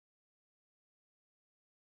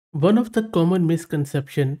One of the common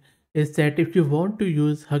misconception is that if you want to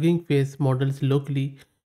use Hugging Face models locally,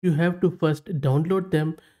 you have to first download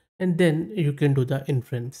them and then you can do the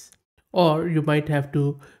inference. Or you might have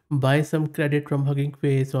to buy some credit from Hugging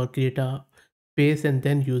Face or create a face and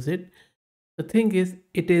then use it. The thing is,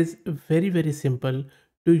 it is very simple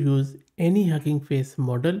to use any Hugging Face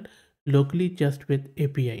model locally just with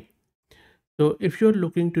API. So if you're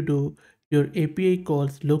looking to do your API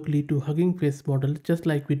calls locally to Hugging Face models, just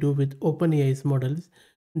like we do with OpenAI's models,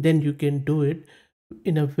 then you can do it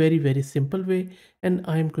in a very simple way. And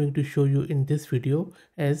I'm going to show you in this video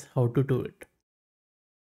as how to do it.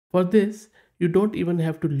 For this, you don't even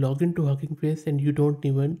have to log into Hugging Face and you don't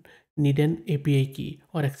even need an API key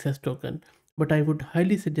or access token. But I would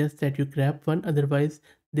highly suggest that you grab one, otherwise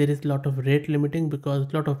there is a lot of rate limiting because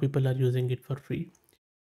a lot of people are using it for free.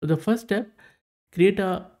 So the first step, create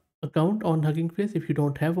a account on Hugging Face if you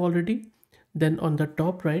don't have already. Then on the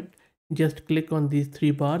top right, just click on these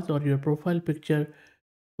three bars or your profile picture,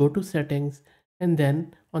 go to settings, and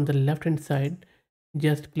then on the left hand side,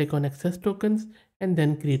 just click on access tokens and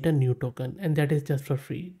then create a new token, and that is just for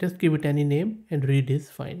free. Just give it any name and read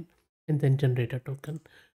is fine, and then generate a token.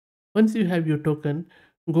 Once you have your token,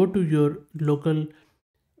 go to your local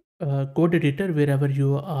code editor wherever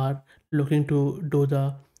you are looking to do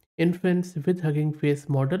the inference with Hugging Face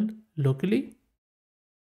model locally.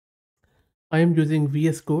 I am using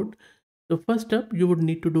VS Code. So first up, you would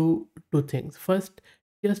need to do two things. First,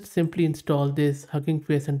 just simply install this Hugging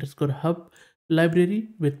Face underscore hub library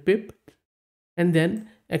with pip, and then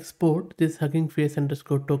export this Hugging Face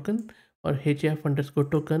underscore token or HF underscore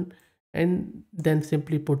token, and then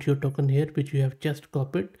simply put your token here, which you have just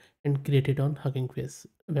copied and created on Hugging Face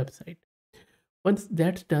website. Once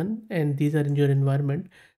that's done and these are in your environment,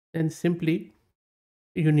 then simply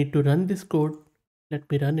you need to run this code. Let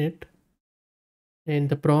me run it. And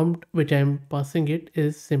the prompt which I'm passing it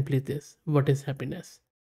is simply this: what is happiness?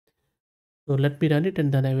 So let me run it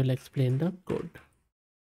and then I will explain the code.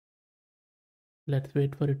 Let's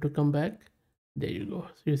wait for it to come back. There you go.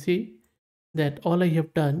 So you see that all I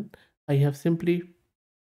have done, I have simply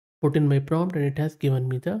put in my prompt and it has given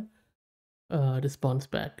me the response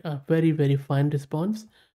back. A very fine response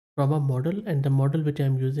from a model, and the model which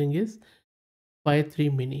I'm using is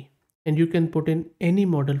 5.3 mini, and you can put in any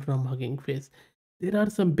model from Hugging Face. There are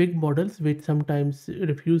some big models which sometimes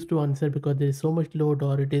refuse to answer because there is so much load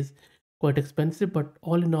or it is quite expensive, but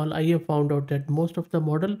all in all I have found out that most of the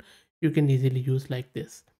model you can easily use like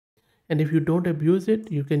this. And if you don't abuse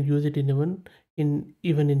it, you can use it in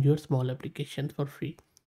even in your small applications for free.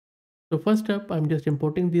 So first up, I'm just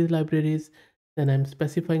importing these libraries, then I'm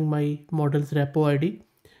specifying my model's repo ID,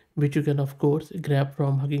 which you can of course grab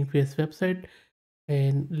from Hugging Face website.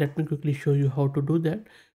 And let me quickly show you how to do that.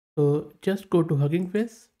 So just go to Hugging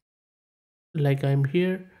Face like I'm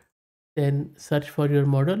here, then search for your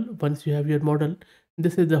model. Once you have your model,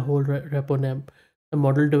 this is the whole repo name, the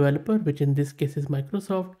model developer, which in this case is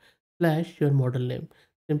Microsoft, slash your model name.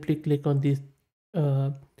 Simply click on these uh,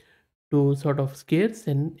 two sort of squares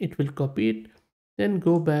and it will copy it. Then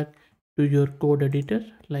go back to your code editor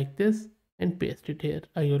like this and paste it here.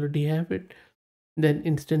 I already have it. Then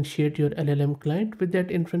instantiate your LLM client with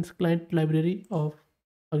that inference client library of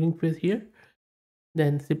Hugging Face here.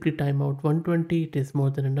 Then simply timeout 120. It is more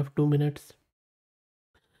than enough, 2 minutes.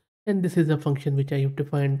 And this is a function which I have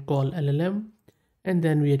defined call LLM. And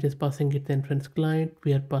then we are just passing it the inference client.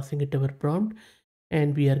 We are passing it our prompt,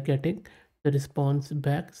 and we are getting the response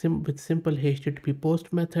back with simple HTTP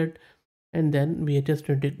post method. And then we are just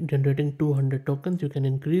generating 200 tokens. You can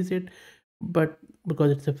increase it, but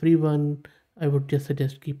because it's a free one, I would just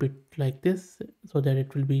suggest keep it like this so that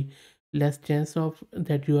it will be less chance of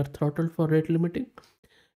that you are throttled for rate limiting.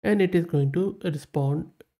 And it is going to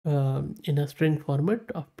respond in a string format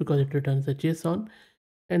because it returns a JSON.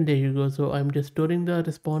 And there you go. So I'm just storing the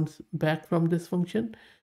response back from this function,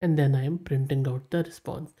 and then I'm printing out the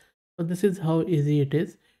response. So this is how easy it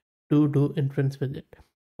is to do inference with it.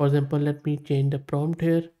 For example, let me change the prompt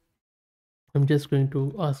here. I'm just going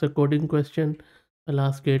to ask a coding question. I'll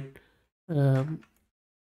ask it, um,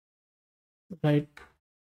 write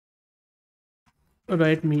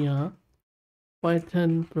write me a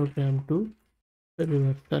Python program to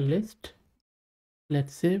reverse the list.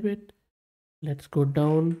 Let's save it. Let's go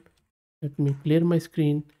down. Let me clear my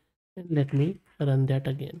screen and let me run that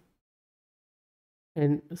again.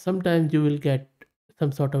 And sometimes you will get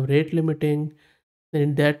some sort of rate limiting. Then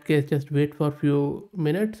in that case, just wait for a few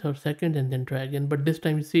minutes or seconds and then try again. But this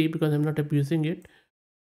time, you see, because I'm not abusing it,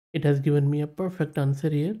 it has given me a perfect answer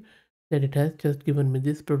here, that it has just given me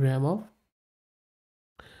this program of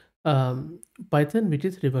um, Python, which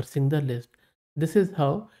is reversing the list. This is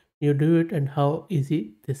how you do it and how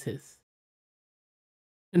easy this is.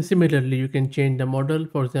 And similarly, you can change the model.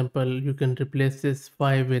 For example, you can replace this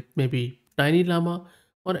 5 with maybe Tiny Llama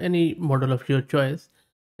or any model of your choice,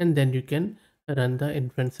 and then you can run the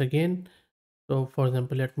inference again. So for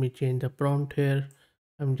example, let me change the prompt here.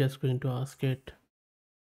 I'm just going to ask it,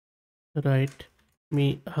 write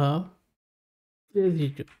me a crazy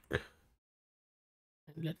joke,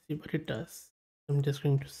 and let's see what it does. I'm just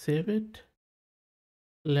going to save it.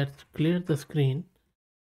 Let's clear the screen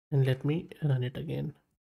and let me run it again.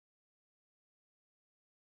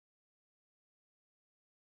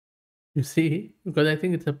 You see, because I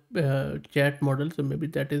think it's a chat model, so maybe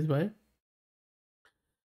that is why.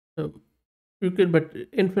 So you can, but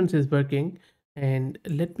inference is working. And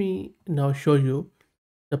let me now show you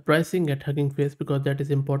the pricing at Hugging Face, because that is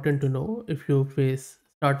important to know if you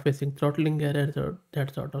start facing throttling errors or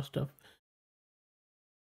that sort of stuff.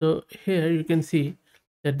 So here you can see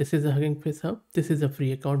that this is a Hugging Face Hub. This is a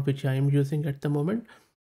free account which I am using at the moment,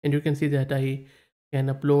 and you can see that I can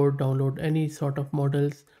upload, download any sort of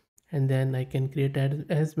models, and then I can create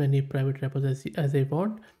as many private repos as I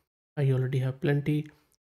want. I already have plenty,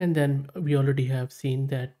 and then we already have seen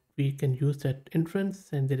that we can use that inference,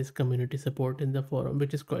 and there is community support in the forum,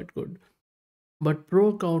 which is quite good. But pro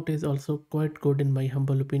account is also quite good in my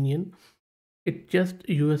humble opinion. It's just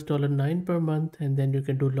 $9 per month, and then you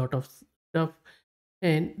can do a lot of stuff,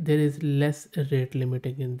 and there is less rate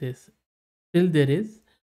limiting in this. Still there is,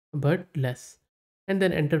 but less. And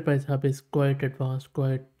then enterprise hub is quite advanced,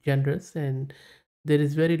 quite generous, and there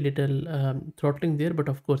is very little throttling there. But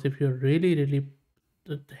of course, if you're really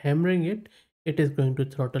hammering it, it is going to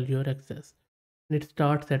throttle your access. And it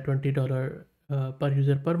starts at $20 per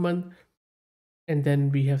user per month. And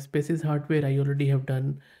then we have Spaces hardware. I already have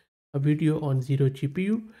done a video on zero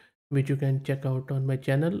GPU, which you can check out on my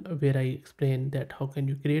channel, where I explain that how can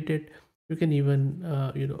you create it. You can even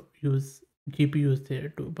use GPUs there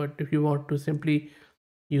too, but if you want to simply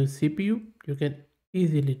use CPU, you can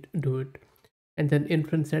easily do it. And then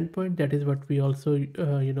inference endpoint, that is what we also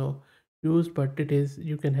use, but it is,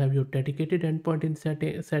 you can have your dedicated endpoint in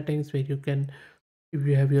settings, where you can, if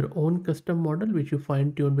you have your own custom model which you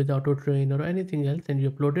fine tune with auto train or anything else, and you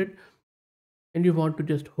upload it, and you want to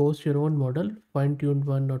just host your own model, fine tuned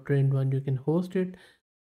one or trained one, you can host it,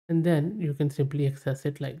 and then you can simply access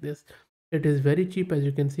it like this. It is very cheap, as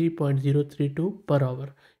you can see, 0.032 per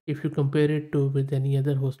hour. If you compare it to with any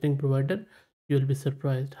other hosting provider, you'll be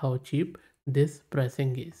surprised how cheap this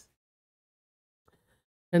pricing is.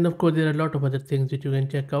 And of course, there are a lot of other things which you can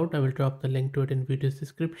check out. I will drop the link to it in video's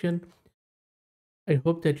description. I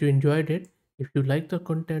hope that you enjoyed it. If you like the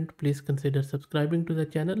content, please consider subscribing to the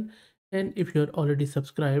channel. And if you're already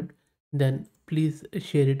subscribed, then please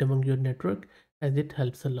share it among your network, as it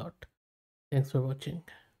helps a lot. Thanks for watching.